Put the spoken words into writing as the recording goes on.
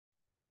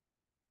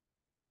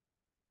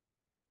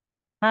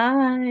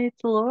Hi,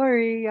 it's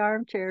Lori,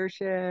 armchair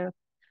chef.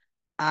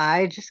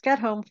 I just got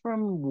home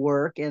from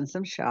work and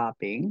some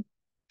shopping.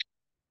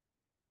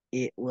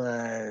 It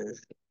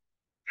was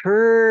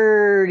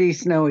pretty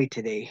snowy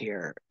today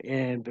here,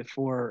 and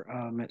before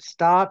it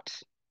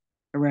stopped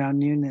around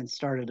noon, then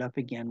started up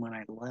again when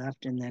I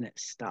left, and then it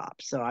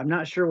stopped. So I'm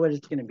not sure what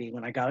it's going to be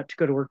when I got up to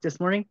go to work this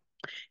morning.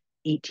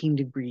 18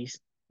 degrees.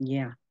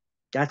 Yeah,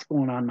 that's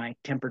going on my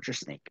temperature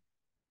snake.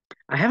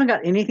 I haven't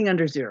got anything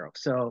under zero,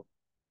 so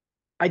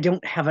I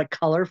don't have a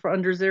color for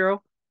under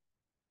zero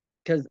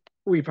because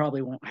we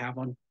probably won't have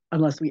one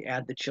unless we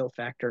add the chill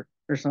factor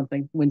or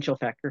something, wind chill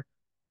factor.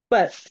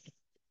 But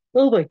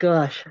oh my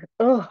gosh,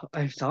 oh,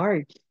 I'm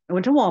sorry. I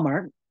went to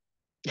Walmart.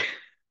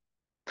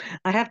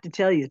 I have to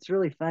tell you, it's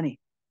really funny.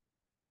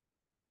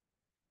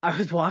 I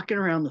was walking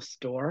around the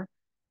store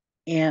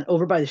and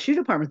over by the shoe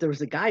department, there was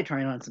a guy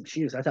trying on some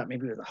shoes. I thought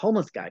maybe he was a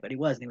homeless guy, but he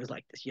wasn't. He was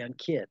like this young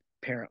kid,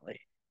 apparently.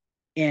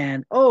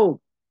 And oh,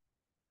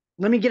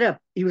 let me get up.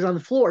 He was on the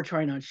floor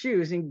trying on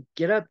shoes and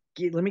get up.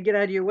 Let me get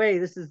out of your way.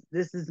 This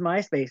is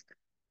my space.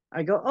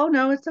 I go, oh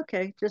no, it's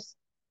okay. Just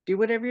do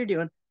whatever you're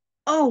doing.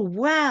 Oh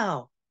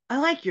wow, I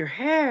like your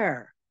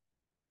hair.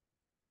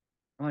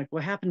 I'm like,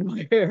 what happened to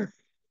my hair?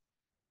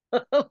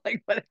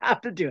 Like, what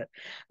happened to it?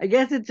 I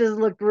guess it just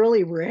looked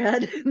really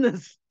red in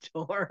the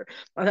store.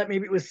 I thought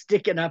maybe it was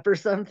sticking up or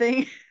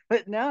something,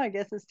 but no, I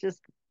guess it's just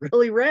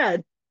really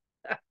red.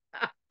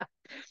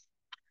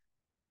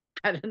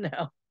 I don't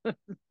know.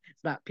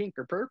 It's not pink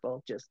or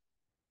purple, just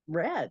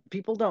red.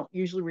 People don't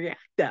usually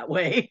react that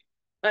way.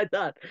 I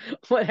thought,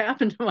 what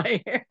happened to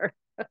my hair?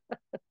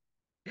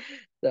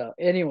 So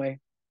anyway,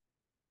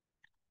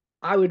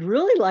 I would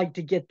really like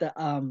to get the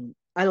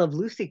I Love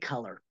Lucy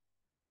color.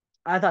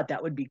 I thought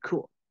that would be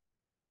cool.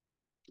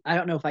 I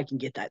don't know if I can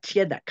get that. She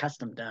had that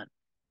custom done.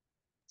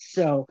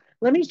 So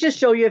let me just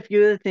show you a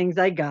few of the things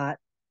I got.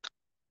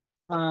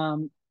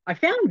 I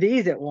found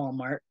these at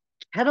Walmart,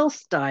 kettle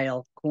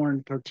style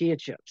corn tortilla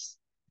chips.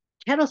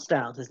 Kettle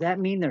style, does that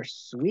mean they're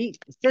sweet?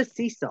 It says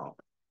sea salt.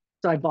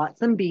 So I bought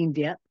some bean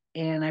dip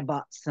and I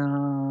bought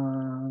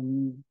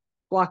some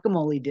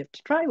guacamole dip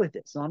to try with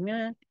it. So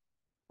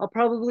I'll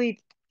probably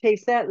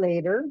taste that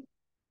later.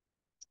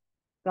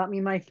 Got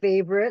me my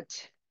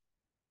favorite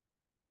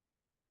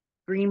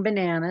green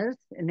bananas.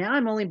 And now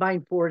I'm only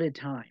buying four at a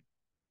time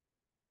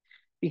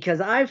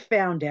because I've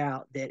found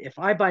out that if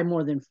I buy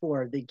more than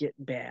four, they get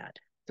bad.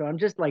 So I'm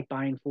just like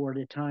buying four at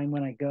a time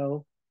when I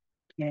go.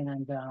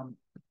 And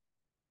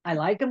I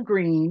like them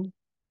green.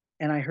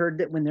 And I heard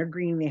that when they're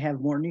green, they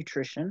have more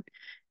nutrition,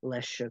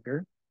 less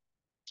sugar.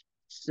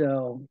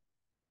 So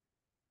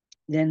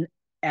then,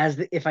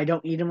 if I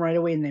don't eat them right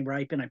away and they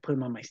ripen, I put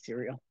them on my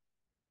cereal.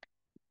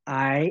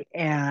 I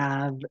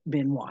have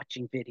been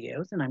watching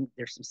videos, and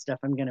there's some stuff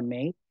I'm gonna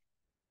make.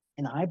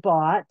 And I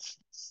bought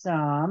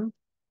some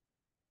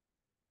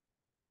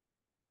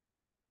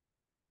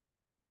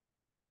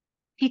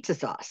pizza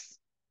sauce.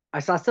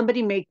 I saw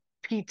somebody make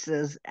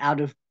pizzas out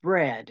of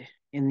bread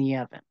in the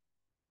oven.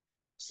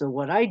 So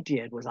what I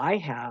did was I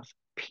have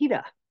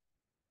pita.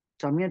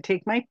 So I'm going to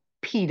take my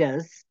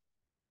pitas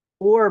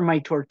or my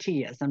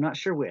tortillas, I'm not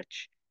sure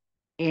which,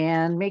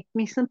 and make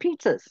me some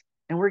pizzas.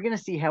 And we're going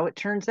to see how it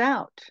turns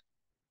out.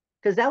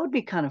 Because that would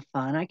be kind of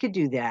fun. I could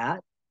do that.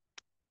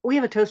 We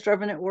have a toaster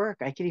oven at work.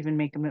 I could even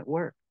make them at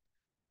work.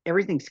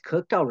 Everything's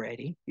cooked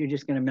already. You're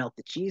just going to melt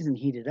the cheese and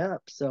heat it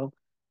up. So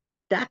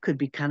that could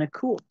be kind of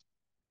cool.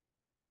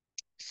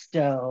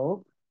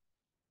 So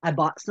I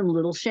bought some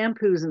little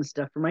shampoos and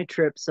stuff for my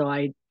trip so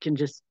I can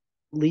just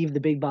leave the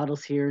big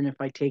bottles here. And if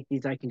I take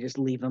these, I can just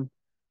leave them.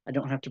 I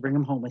don't have to bring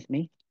them home with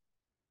me.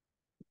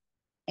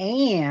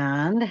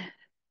 And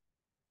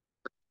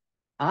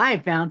I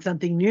found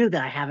something new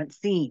that I haven't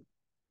seen,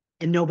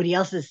 and nobody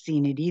else has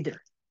seen it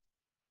either.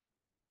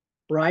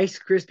 Rice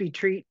Krispie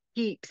treat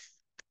keeps.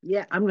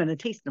 Yeah, I'm going to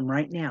taste them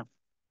right now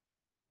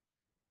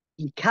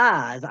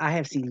because I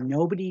have seen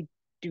nobody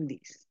do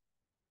these.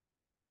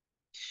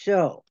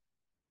 So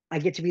I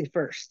get to be the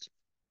first.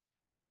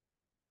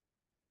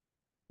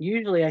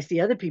 Usually I see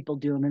other people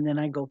do them and then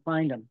I go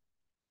find them.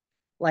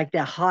 Like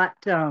the hot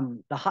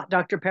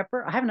Dr.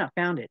 Pepper. I have not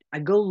found it. I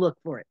go look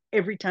for it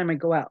every time I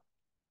go out.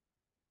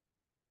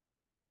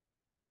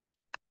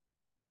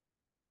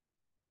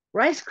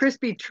 Rice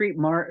Krispie treat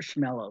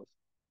marshmallows.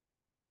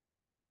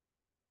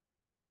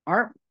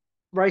 Aren't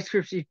Rice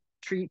Krispie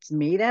treats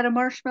made out of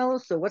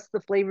marshmallows? So what's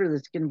the flavor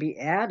that's going to be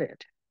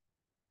added?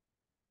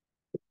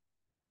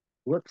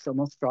 Whoops,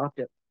 almost dropped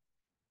it.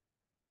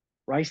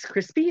 Rice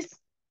Krispies?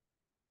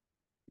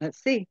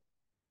 Let's see.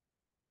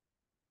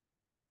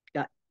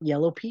 Got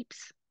yellow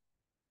peeps.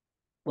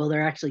 Well,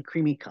 they're actually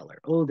creamy color.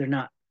 Oh, they're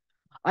not.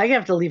 I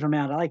have to leave them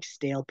out. I like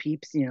stale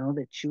peeps,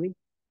 the chewy.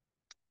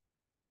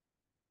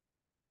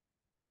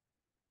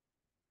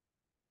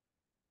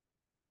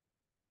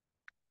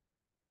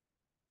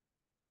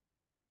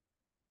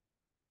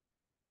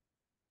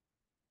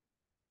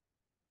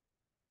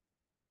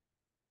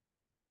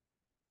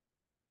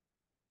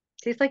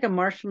 Tastes like a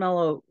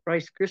marshmallow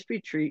Rice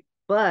Krispie treat,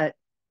 but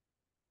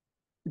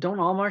don't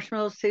all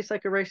marshmallows taste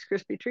like a Rice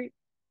Krispie treat?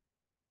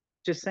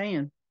 Just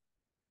saying.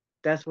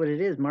 That's what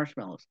it is,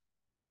 marshmallows.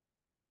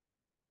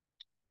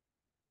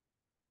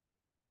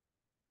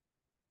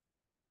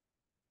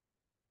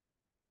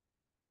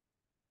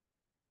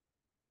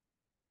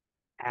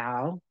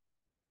 Ow,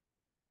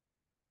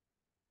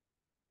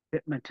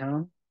 bit my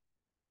tongue.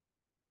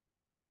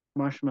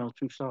 Marshmallow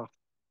too soft.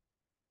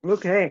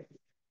 Okay,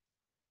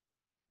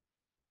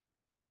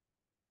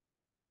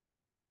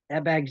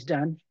 that bag's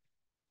done.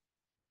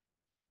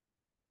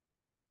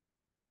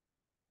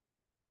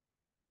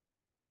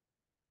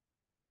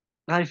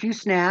 Got a few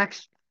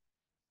snacks.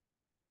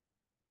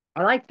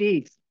 I like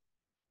these.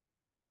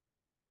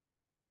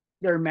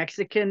 They're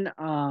Mexican,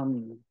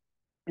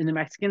 in the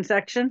Mexican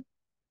section,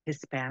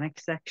 Hispanic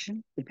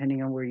section,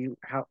 depending on where you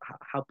how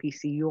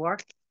PC you are.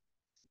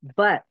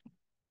 But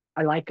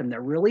I like them.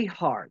 They're really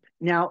hard.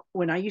 Now,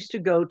 when I used to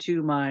go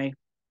to my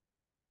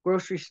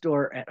grocery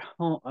store at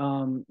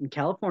home in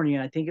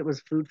California, I think it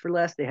was Food for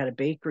Less. They had a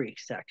bakery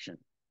section,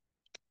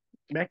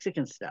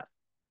 Mexican stuff,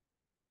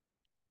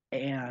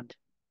 and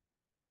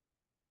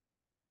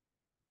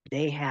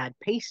they had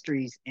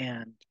pastries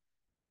and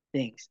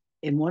things.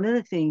 And one of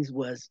the things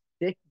was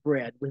thick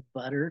bread with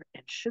butter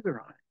and sugar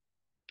on it.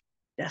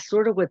 That's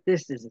sort of what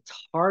this is.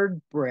 It's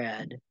hard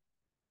bread,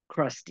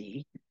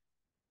 crusty,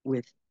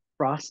 with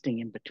frosting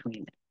in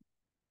between it.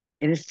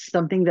 And it's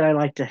something that I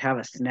like to have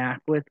a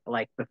snack with,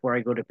 like before I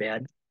go to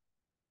bed.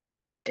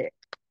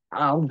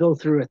 I'll go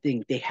through a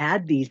thing. They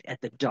had these at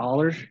the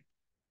dollar.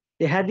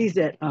 They had these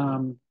at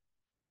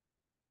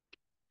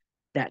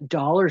that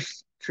Dollar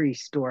Tree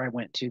store I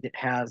went to that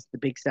has the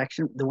big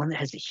section, the one that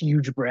has the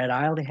huge bread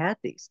aisle. They had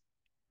these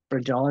for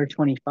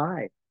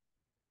 $1.25.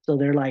 So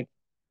they're like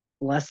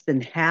less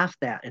than half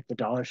that at the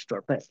dollar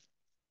store. But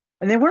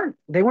and they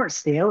weren't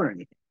stale or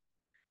anything.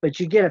 But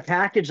you get a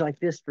package like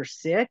this for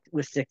six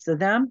with six of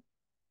them.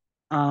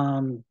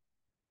 Um,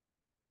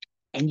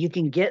 and you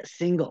can get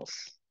singles.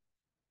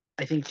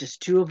 I think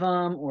just two of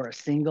them or a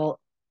single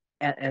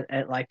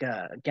at like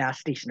a gas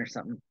station or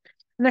something.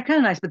 And they're kind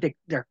of nice, but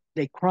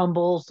they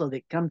crumble, so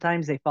they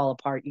sometimes they fall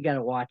apart. You got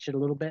to watch it a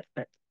little bit,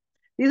 but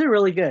these are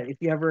really good. If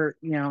you ever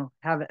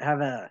have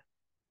a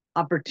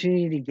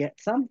opportunity to get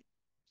some,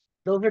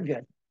 those are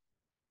good.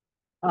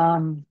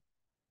 Um,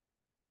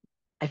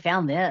 I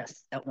found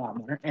this at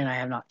Walmart, and I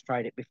have not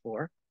tried it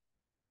before.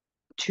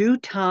 Two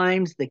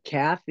times the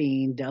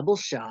caffeine, double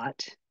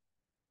shot,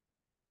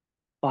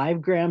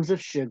 5 grams of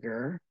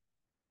sugar,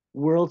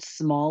 world's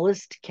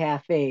smallest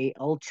cafe,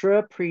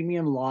 ultra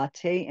premium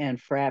latte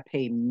and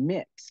frappe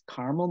mix,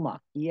 caramel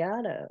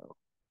macchiato.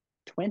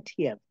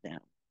 20 of them.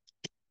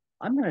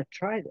 I'm going to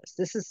try this.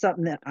 This is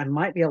something that I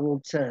might be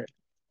able to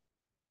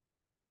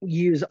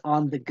use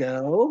on the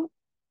go.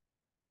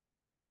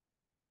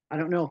 I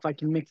don't know if I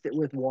can mix it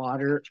with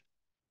water,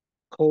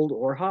 cold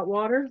or hot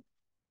water.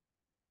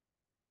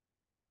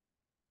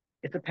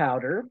 It's a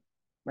powder,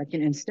 like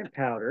an instant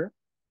powder.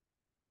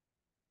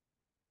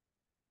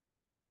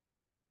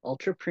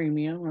 Ultra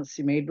premium. Let's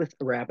see, made with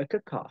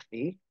Arabica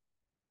coffee.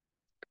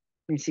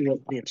 Let me see what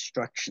the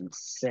instructions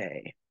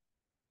say.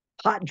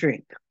 Hot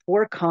drink.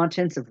 Pour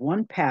contents of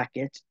one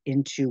packet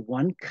into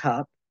 1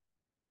 cup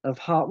of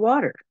hot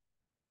water.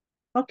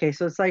 Okay,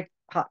 so it's like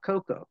hot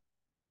cocoa.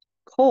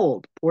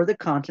 Cold. Pour the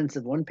contents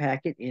of one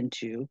packet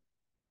into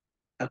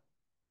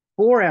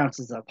 4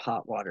 ounces of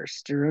hot water.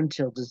 Stir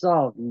until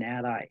dissolved and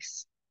add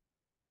ice.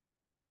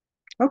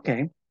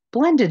 Okay.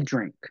 Blended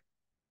drink.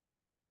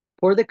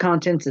 Pour the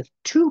contents of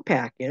 2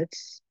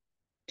 packets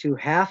to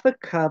half a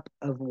cup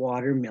of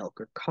water, milk,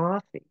 or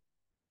coffee.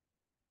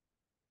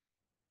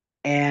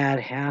 Add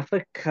half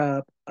a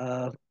cup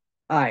of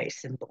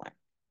ice and blend.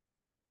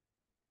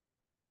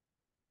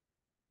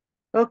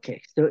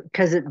 Okay, so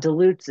because it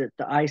dilutes it,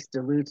 the ice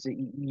dilutes it,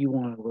 you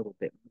want a little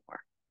bit more.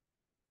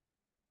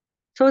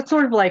 So it's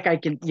sort of like I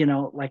could,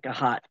 like a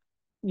hot,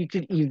 you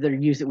could either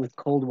use it with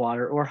cold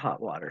water or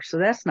hot water. So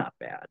that's not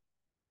bad.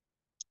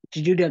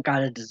 But you do got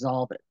to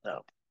dissolve it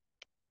though.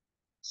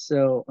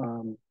 So,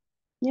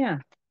 yeah,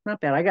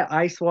 not bad. I got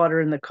ice water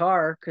in the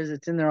car because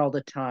it's in there all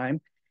the time.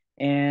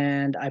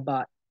 And I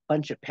bought a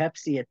bunch of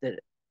Pepsi at the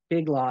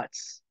Big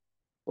Lots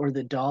or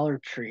the Dollar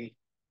Tree,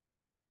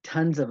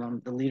 tons of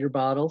them, the liter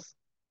bottles,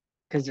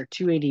 because they're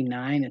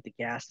 2.89 at the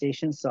gas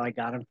station. So I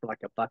got them for like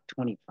a buck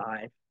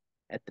 25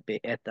 at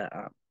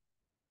the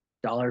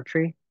Dollar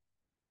Tree.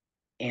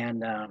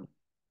 And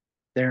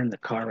they're in the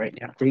car right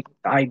now.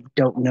 I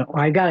don't know.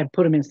 I gotta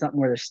put them in something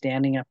where they're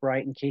standing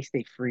upright in case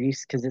they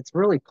freeze because it's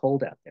really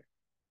cold out there.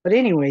 But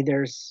anyway,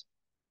 there's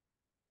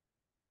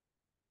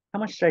how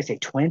much did I say?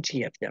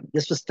 20 of them.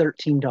 This was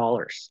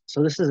 $13.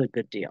 So this is a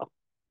good deal.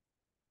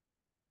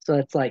 So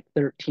it's like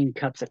 13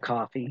 cups of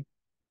coffee.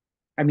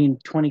 I mean,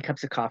 20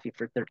 cups of coffee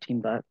for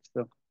 13 bucks.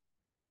 So,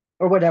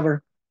 or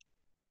whatever.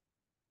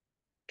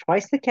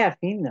 Twice the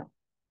caffeine though.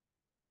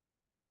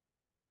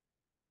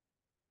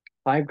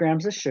 5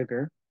 grams of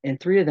sugar, and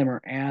three of them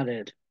are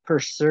added per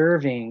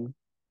serving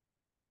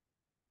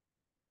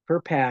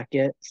per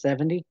packet,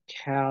 70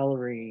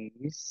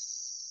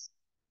 calories.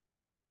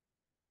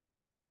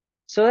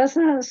 So that's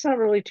not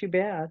really too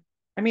bad.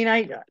 I mean,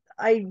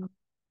 I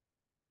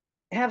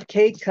have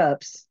K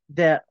cups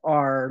that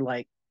are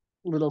like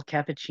little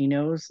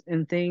cappuccinos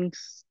and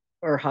things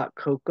or hot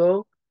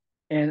cocoa,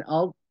 and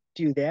I'll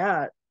do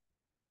that.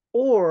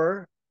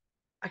 Or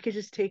I could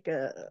just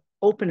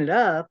open it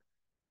up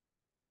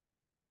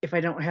if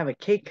I don't have a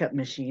K cup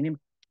machine and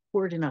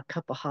pour it in a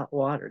cup of hot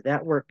water.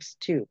 That works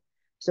too.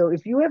 So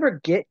if you ever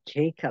get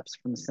K cups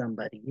from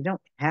somebody, you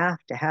don't have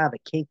to have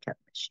a K cup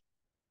machine.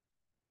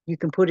 You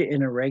can put it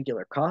in a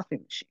regular coffee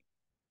machine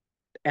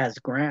as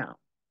ground,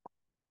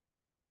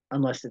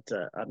 unless it's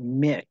a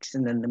mix,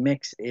 and then the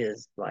mix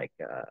is like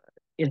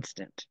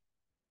instant.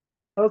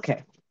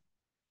 Okay.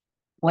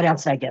 What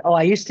else did I get? Oh,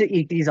 I used to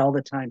eat these all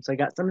the time. So I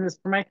got some of this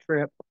for my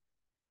trip.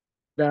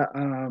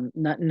 The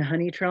nut and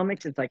honey trail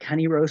mix. It's like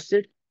honey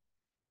roasted.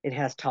 It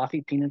has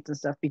toffee, peanuts, and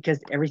stuff because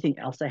everything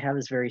else I have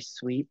is very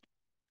sweet.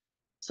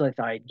 So I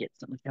thought I'd get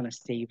something kind of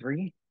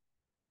savory.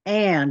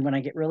 And when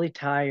I get really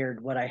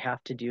tired, what I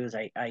have to do is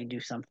I do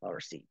sunflower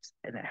seeds,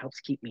 and that helps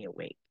keep me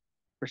awake.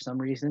 For some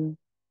reason,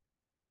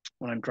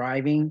 when I'm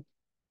driving,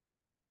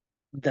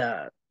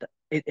 and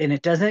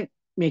it doesn't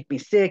make me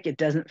sick. It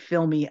doesn't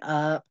fill me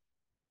up.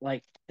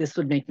 Like this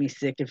would make me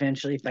sick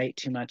eventually if I ate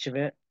too much of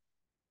it.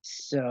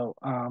 So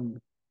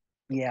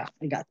yeah,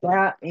 I got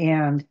that.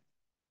 And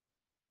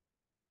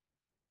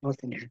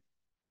what's in here?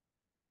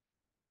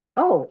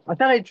 Oh, I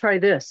thought I'd try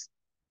this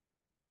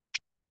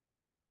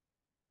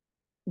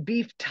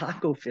beef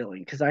taco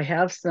filling because I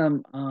have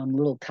some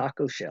little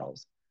taco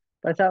shells.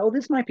 But I thought, oh,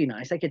 this might be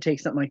nice. I could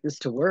take something like this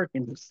to work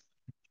and just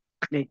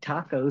make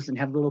tacos and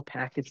have little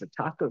packets of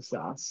taco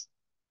sauce.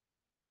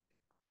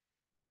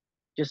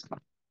 Just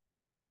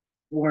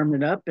warm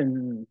it up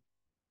and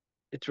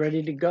it's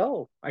ready to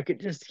go. I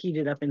could just heat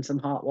it up in some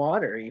hot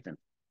water even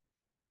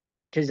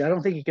because I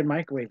don't think you can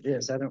microwave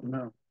this. I don't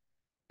know.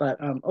 But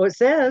it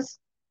says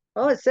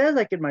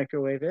I could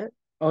microwave it.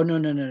 Oh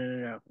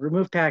no.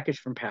 Remove package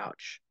from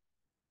pouch.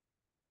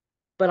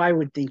 But I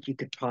would think you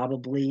could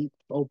probably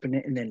open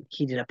it and then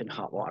heat it up in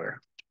hot water.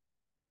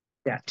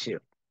 That too.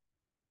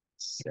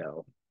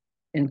 So,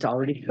 and it's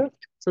already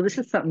cooked. So this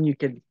is something you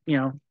could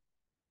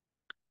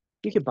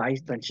buy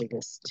a bunch of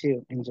this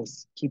too and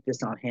just keep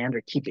this on hand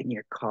or keep it in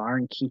your car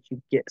in case you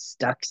get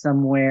stuck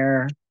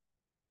somewhere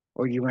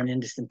or you run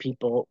into some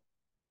people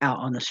out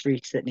on the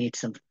streets that need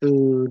some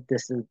food.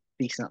 This would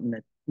be something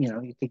that,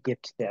 you could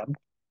give to them.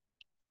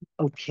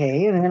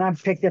 Okay. And then I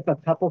picked up a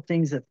couple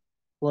things of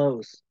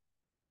clothes.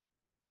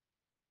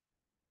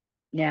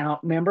 Now,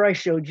 remember I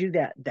showed you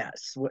that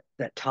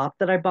top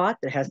that I bought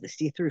that has the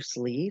see-through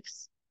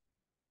sleeves?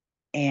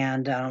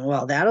 And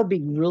well, that'll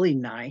be really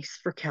nice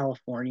for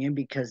California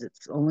because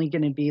it's only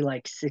going to be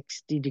like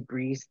 60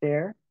 degrees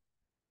there.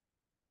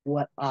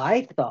 What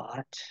I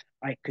thought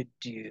I could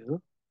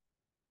do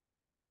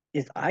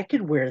is I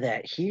could wear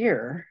that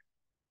here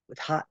with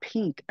hot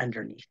pink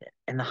underneath it,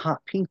 and the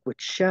hot pink would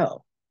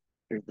show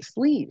through the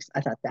sleeves. I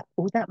thought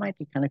that might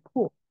be kind of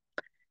cool.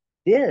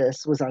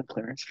 This was on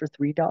clearance for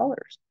 $3.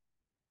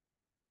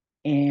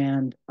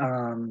 And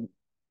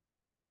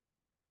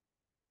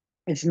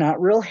it's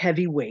not real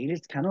heavyweight,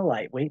 it's kind of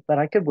lightweight, but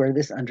I could wear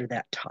this under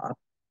that top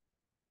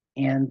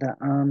and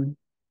the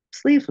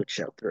sleeves would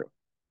show through.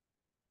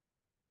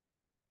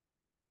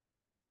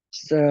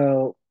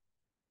 So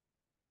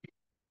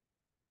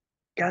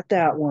got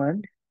that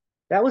one.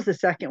 That was the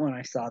second one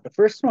I saw. The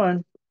first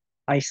one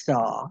I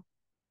saw,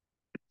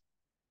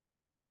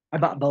 I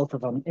bought both of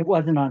them. It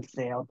wasn't on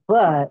sale,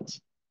 but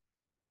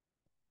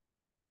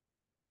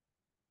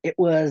it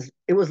was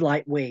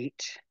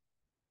lightweight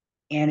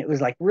and it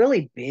was like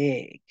really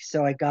big.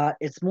 So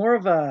it's more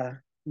of a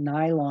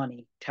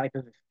nylon type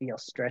of a feel,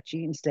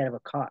 stretchy instead of a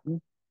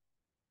cotton.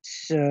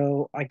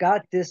 So I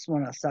got this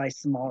one a size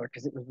smaller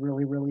because it was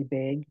really, really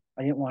big.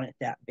 I didn't want it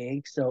that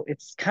big. So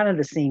it's kind of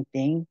the same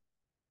thing.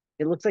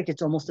 It looks like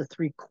it's almost a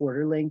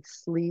 3/4 length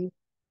sleeve.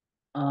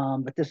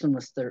 But this one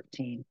was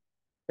 13.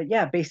 But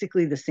yeah,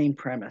 basically the same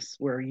premise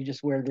where you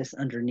just wear this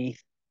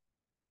underneath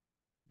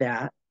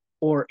that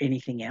or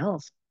anything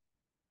else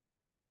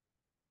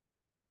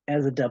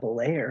as a double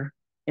layer.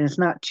 And it's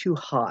not too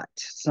hot.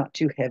 It's not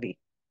too heavy.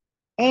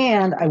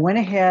 And I went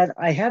ahead,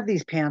 I have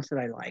these pants that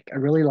I like. I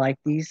really like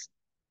these.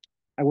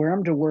 I wear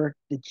them to work,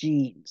 the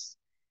jeans.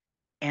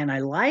 And I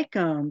like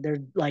them.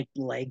 They're like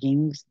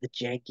leggings, the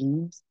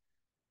jeggings,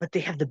 but they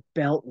have the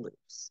belt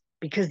loops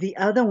because the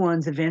other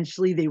ones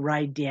eventually they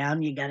ride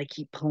down. You got to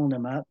keep pulling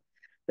them up.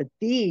 But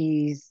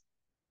these,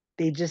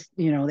 they just,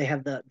 they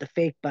have the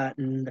fake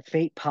button, the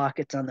fake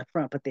pockets on the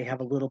front, but they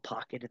have a little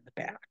pocket in the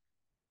back.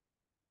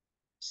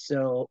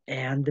 So,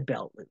 and the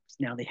belt loops.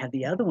 Now they have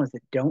the other ones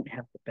that don't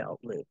have the belt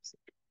loops.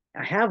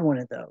 I have one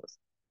of those,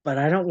 but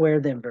I don't wear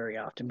them very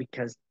often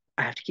because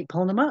I have to keep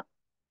pulling them up.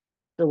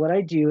 So what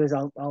I do is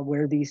I'll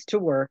wear these to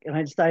work, and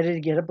I decided to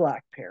get a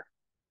black pair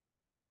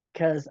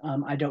because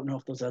I don't know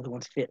if those other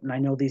ones fit, and I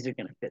know these are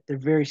going to fit. They're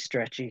very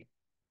stretchy,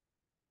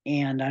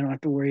 and I don't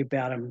have to worry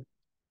about them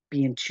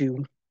being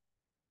too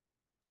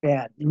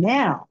bad.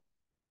 Now,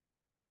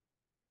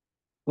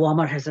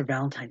 Walmart has their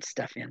Valentine's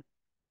stuff in,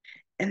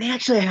 and they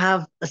actually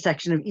have a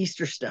section of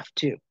Easter stuff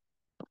too.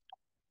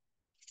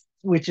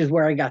 which is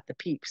where I got the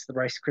Peeps, the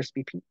Rice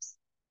Krispie Peeps.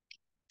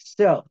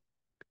 So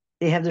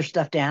they have their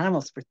stuffed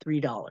animals for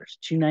 $3,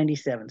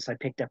 $2.97. So I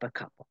picked up a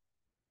couple.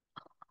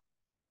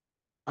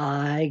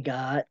 I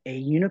got a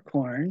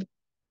unicorn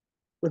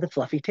with a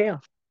fluffy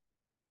tail.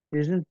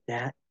 Isn't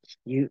that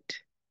cute?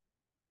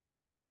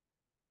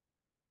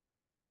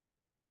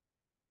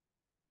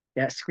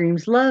 That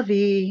screams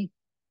lovey.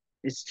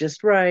 It's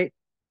just right.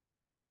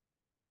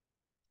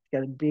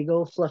 Got a big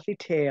old fluffy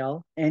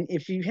tail. And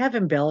if you have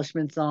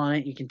embellishments on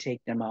it, you can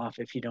take them off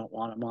if you don't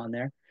want them on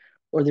there.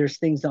 Or there's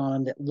things on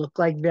them that look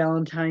like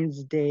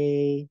Valentine's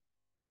Day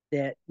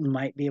that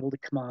might be able to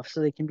come off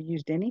so they can be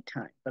used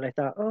anytime. But I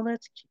thought, oh,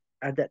 that's cute.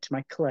 Add that to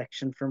my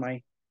collection for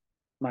my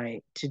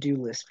to-do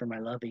list for my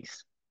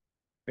lovies.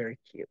 Very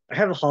cute. I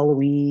have a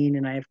Halloween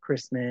and I have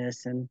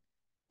Christmas, and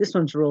this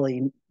one's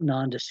really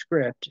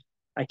nondescript.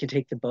 I can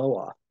take the bow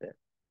off it,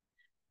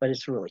 but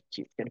it's really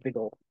cute. It's got a big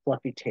old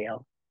fluffy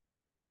tail.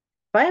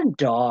 If I have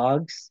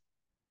dogs,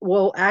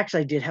 well,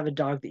 actually, I did have a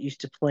dog that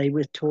used to play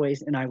with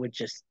toys, and I would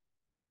just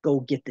go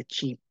get the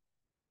cheap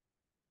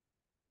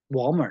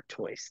Walmart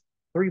toys.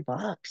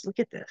 $3. Look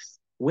at this.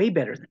 Way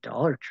better than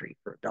Dollar Tree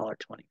for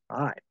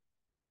 $1.25.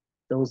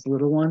 Those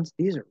little ones,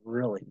 these are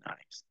really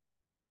nice.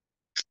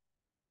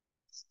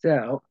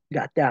 So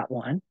got that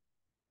one.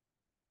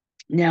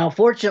 Now,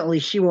 fortunately,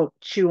 she won't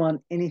chew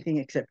on anything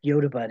except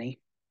Yoda Bunny.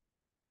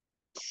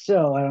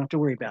 So I don't have to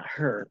worry about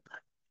her.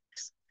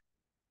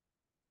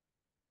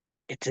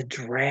 It's a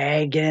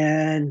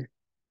dragon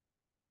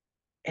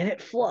and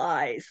it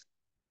flies.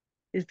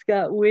 It's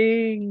got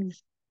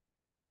wings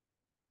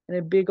and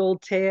a big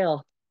old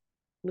tail.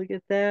 Look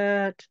at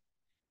that.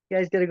 You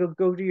guys gotta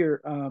go to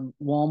your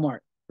Walmart.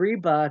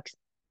 $3.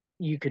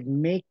 You could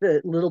make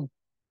the little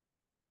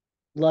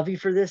lovey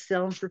for this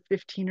selling for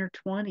 15 or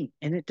 20.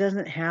 And it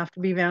doesn't have to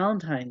be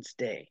Valentine's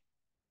Day.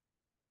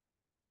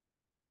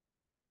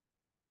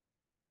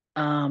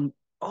 Um,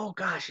 oh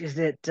gosh, is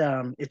it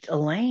it's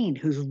Elaine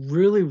who's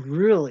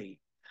really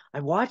I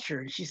watch her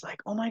and she's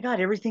like, oh my God,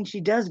 everything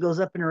she does goes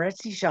up in her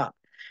Etsy shop.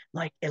 I'm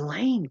like,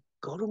 Elaine,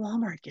 go to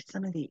Walmart, get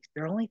some of these.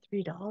 They're only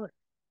 $3.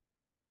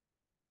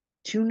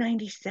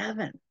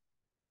 $2.97.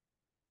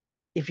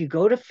 If you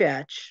go to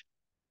Fetch,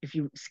 if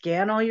you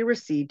scan all your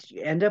receipts,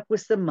 you end up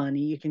with some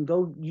money. You can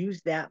go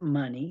use that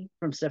money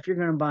from stuff you're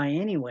going to buy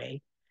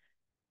anyway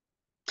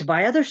to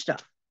buy other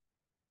stuff.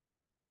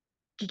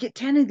 You get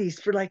 10 of these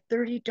for like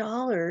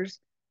 $30,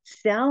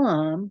 sell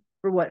them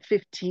for what,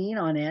 15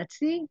 on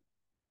Etsy?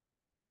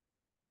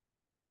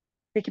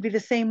 They could be the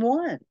same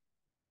one.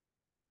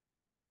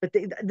 But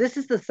this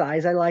is the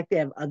size I like. They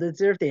have others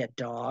there. They have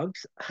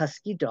dogs,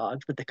 husky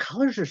dogs, but the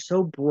colors are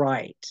so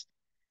bright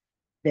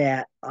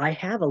that I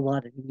have a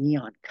lot of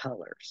neon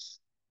colors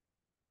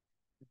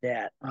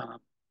that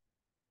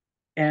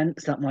and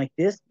something like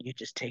this, you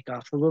just take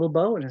off the little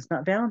bow and it's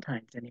not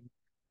Valentine's anymore.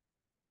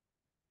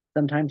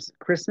 Sometimes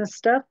Christmas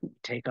stuff, you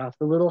take off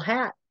the little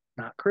hat,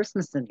 not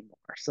Christmas anymore.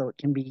 So it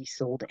can be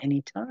sold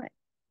anytime.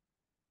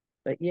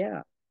 But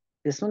yeah,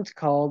 this one's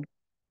called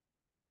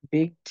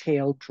Big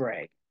Tail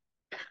Drag.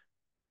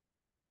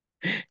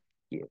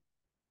 You,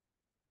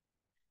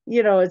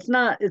 it's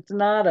not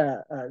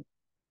a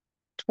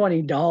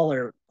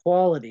 $20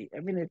 quality. I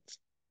mean, it's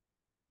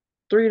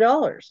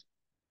 $3,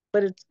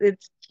 but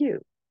it's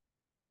cute.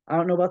 I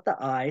don't know about the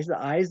eyes. The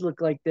eyes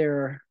look like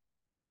they're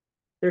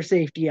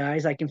safety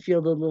eyes. I can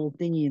feel the little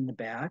thingy in the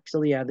back.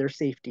 So yeah, they're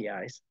safety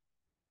eyes.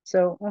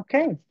 So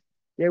okay,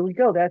 there we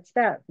go. That's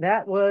that.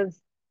 That was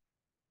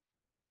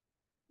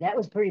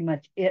pretty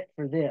much it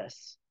for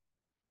this.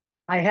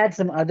 I had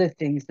some other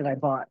things that I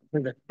bought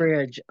for the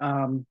fridge.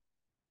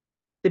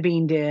 The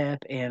bean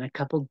dip and a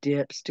couple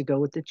dips to go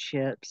with the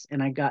chips,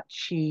 and I got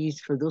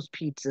cheese for those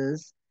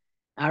pizzas.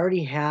 I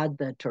already had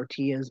the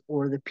tortillas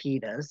or the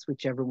pitas,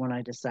 whichever one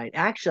I decide.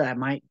 Actually, I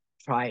might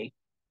try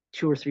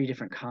two or three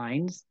different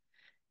kinds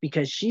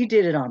because she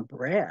did it on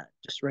bread,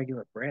 just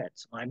regular bread.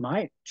 So I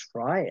might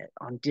try it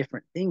on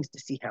different things to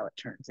see how it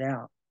turns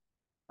out.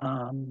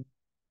 Um,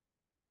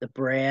 the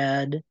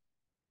bread,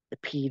 the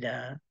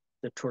pita,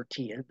 the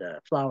tortilla, the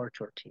flour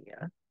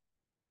tortilla.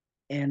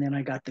 And then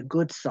I got the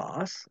good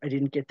sauce. I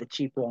didn't get the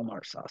cheap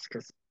Walmart sauce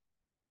because it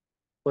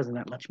wasn't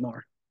that much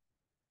more.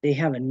 They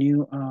have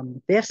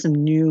some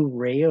new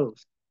Rayo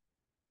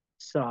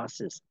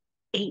sauces.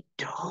 $8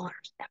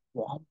 at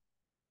Walmart.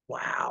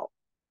 Wow.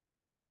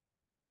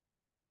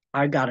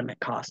 I got them at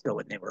Costco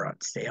when they were on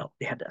sale.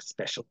 They had a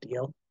special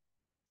deal.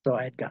 So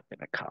I had got them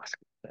at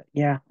Costco. But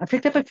yeah, I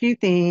picked up a few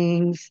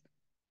things.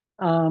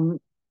 Um,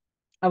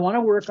 I want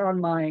to work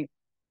on my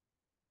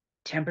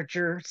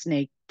temperature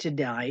snake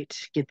tonight,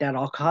 get that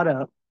all caught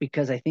up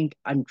because I think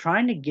I'm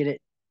trying to get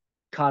it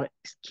caught,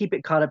 keep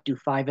it caught up, do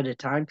 5 at a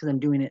time because I'm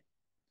doing it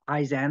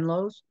highs and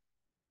lows.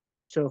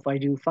 So if I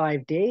do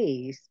 5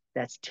 days,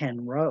 that's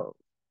 10 rows.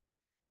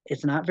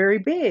 It's not very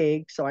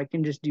big, so I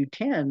can just do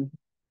 10.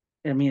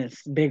 I mean,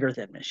 it's bigger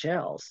than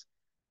Michelle's.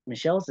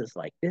 Michelle's is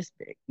like this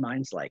big.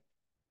 Mine's like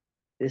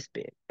this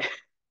big.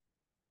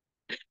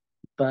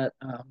 But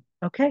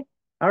okay.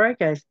 All right,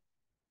 guys.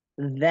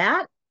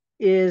 That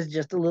is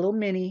just a little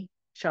mini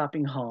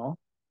shopping haul.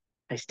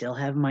 I still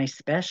have my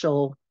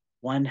special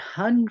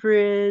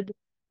 100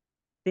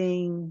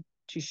 thing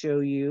to show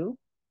you,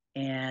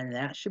 and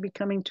that should be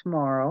coming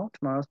tomorrow.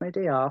 Tomorrow's my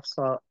day off,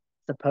 so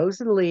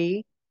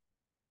supposedly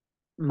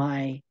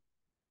my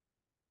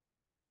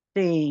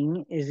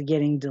thing is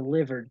getting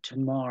delivered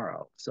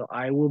tomorrow. So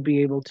I will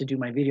be able to do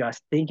my video. I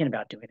was thinking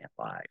about doing it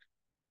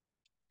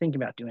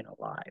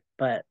live,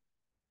 but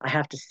I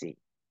have to see.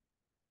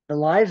 The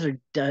lives are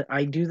done.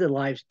 I do the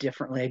lives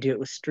differently. I do it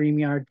with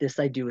StreamYard. This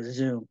I do with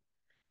Zoom.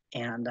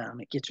 And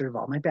it gets rid of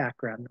all my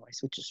background noise,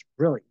 which is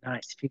really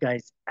nice. If you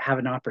guys have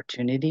an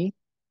opportunity,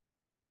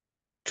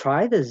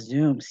 try the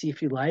Zoom, see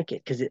if you like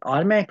it, because it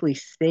automatically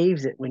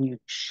saves it when you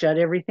shut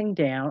everything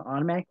down,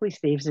 automatically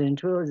saves it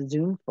into a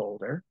Zoom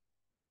folder,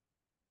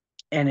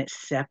 and it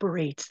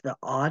separates the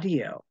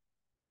audio.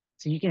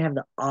 So you can have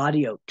the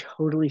audio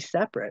totally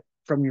separate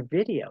from your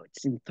video.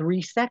 It's in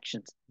 3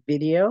 sections: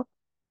 video,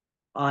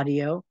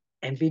 audio,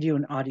 and video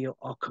and audio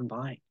all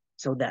combined.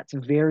 So that's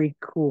very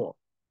cool.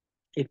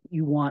 If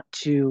you want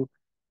to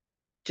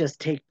just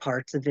take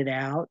parts of it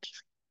out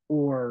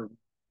or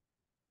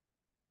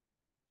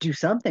do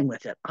something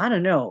with it, I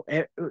don't know.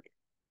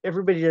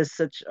 Everybody does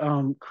such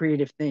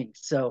creative things.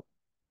 So,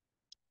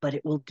 but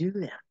it will do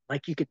that.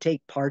 Like you could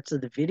take parts of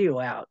the video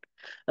out,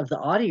 of the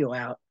audio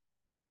out,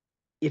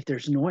 if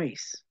there's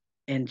noise,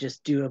 and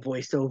just do a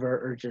voiceover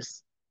or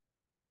just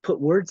put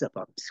words up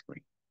on the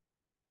screen.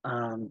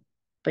 Um,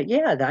 but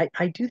yeah,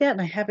 I do that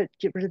and I have it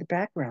get rid of the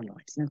background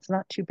noise, and it's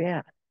not too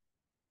bad.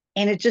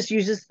 And it just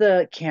uses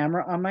the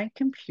camera on my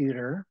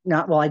computer.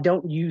 Not, well, I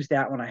don't use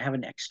that one. I have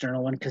an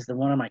external one because the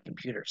one on my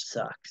computer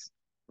sucks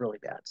really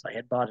bad. So I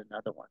had bought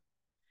another one.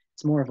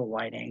 It's more of a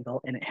wide angle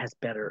and it has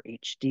better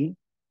HD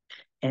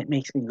and it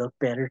makes me look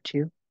better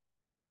too.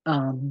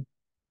 Um,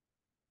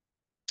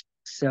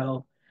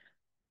 so,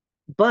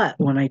 but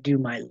when I do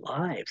my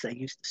lives, I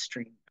use the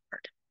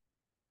StreamYard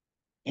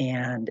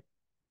and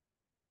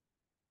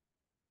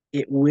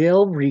it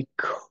will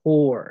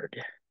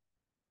record,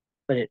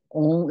 but it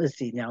only, let's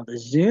see, now the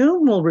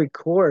Zoom will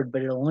record,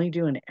 but it'll only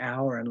do an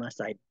hour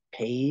unless I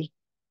pay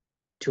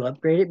to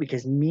upgrade it,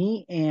 because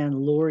me and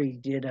Lori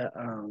did a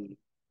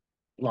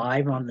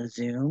live on the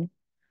Zoom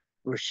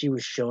where she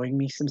was showing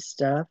me some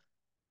stuff,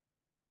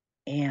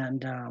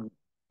 and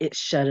it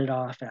shut it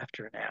off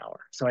after an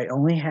hour. So I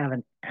only have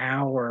an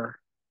hour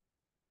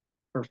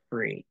for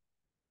free,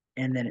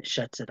 and then it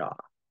shuts it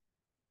off.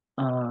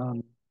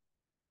 Um,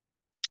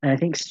 and I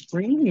think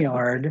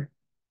StreamYard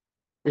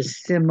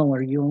is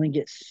similar. You only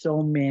get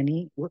so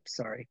many, whoops,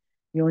 sorry.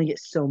 You only get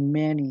so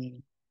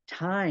many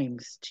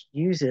times to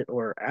use it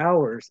or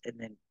hours, and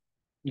then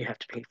you have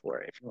to pay for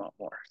it if you want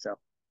more. So,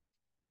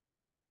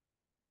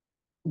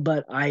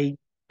 but I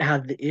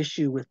have the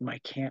issue with my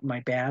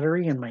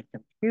battery and my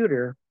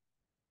computer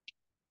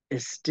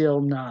is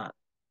still not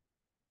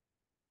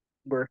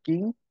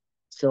working,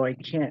 so I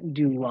can't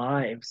do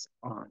lives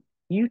on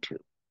YouTube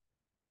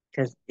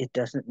because it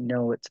doesn't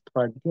know it's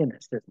plugged in.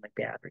 It says my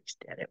battery's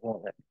dead. It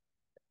won't let me.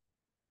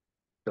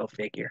 Go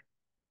figure.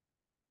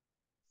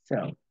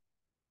 So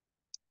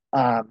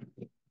I'm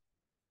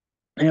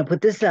gonna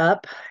put this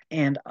up,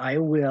 and I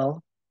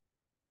will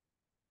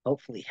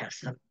hopefully have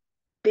some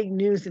big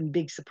news and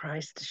big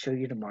surprise to show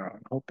you tomorrow.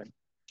 I'm hoping.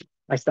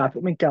 I stopped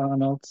at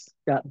McDonald's,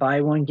 got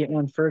buy one get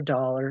one for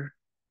 $1,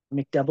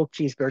 McDouble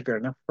cheeseburger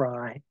and a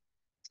fry.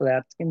 So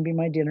that's gonna be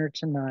my dinner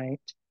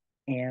tonight.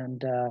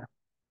 And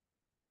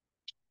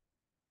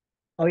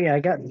oh yeah, I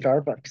got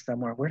Starbucks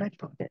somewhere. Where'd I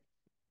put it?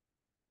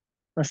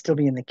 Must still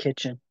be in the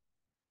kitchen.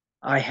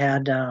 I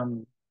had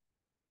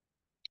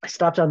I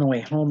stopped on the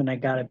way home and I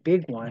got a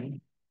big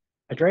one.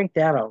 I drank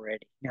that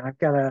already. Now I've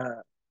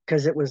got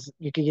because it was,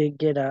 you could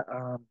get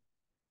a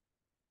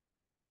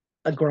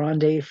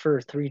grande for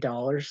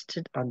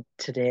 $3 on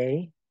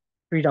today,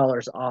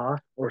 $3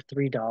 off or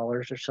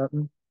 $3 or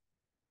something.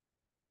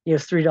 It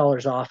was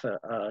 $3 off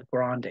a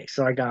grande.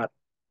 So I got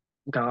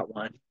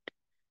one,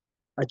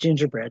 a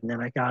gingerbread, and then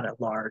I got a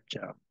large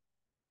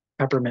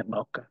peppermint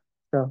mocha.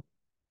 So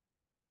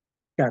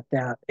got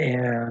that,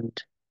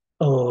 and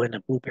oh, and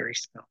a blueberry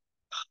smell.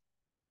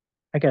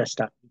 I gotta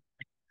stop.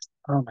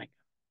 Oh my God.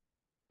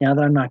 Now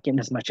that I'm not getting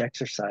as much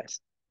exercise.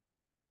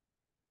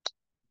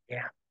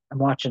 Yeah. I'm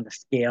watching the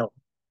scale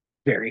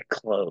very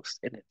close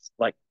and it's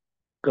like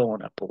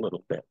going up a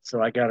little bit.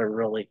 So I gotta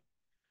really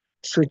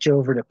switch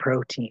over to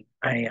protein.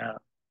 I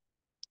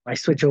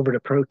switch over to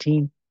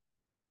protein,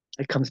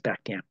 it comes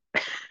back down.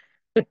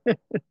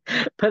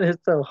 But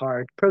it's so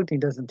hard. Protein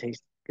doesn't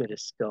taste good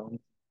as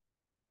scones,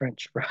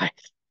 French fries,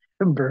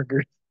 and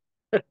burgers.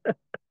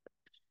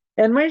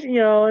 And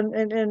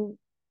and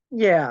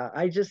yeah,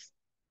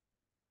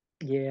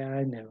 yeah,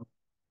 I know.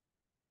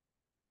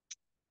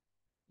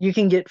 You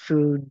can get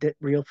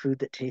real food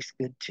that tastes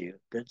good too.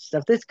 Good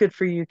stuff that's good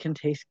for you can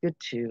taste good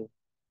too.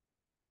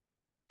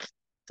 It's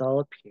all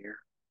up here.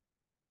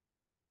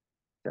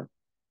 So,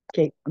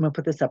 okay, I'm gonna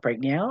put this up right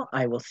now.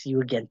 I will see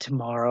you again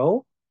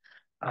tomorrow.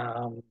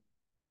 Um,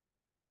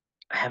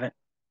 I haven't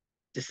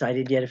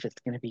decided yet if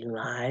it's gonna be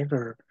live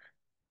or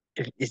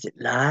Is it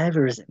live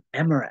or is it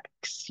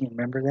Memorex? You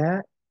remember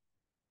that?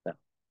 So,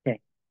 okay.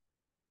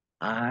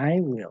 I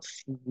will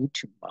see you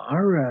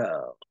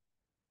tomorrow.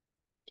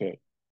 Okay.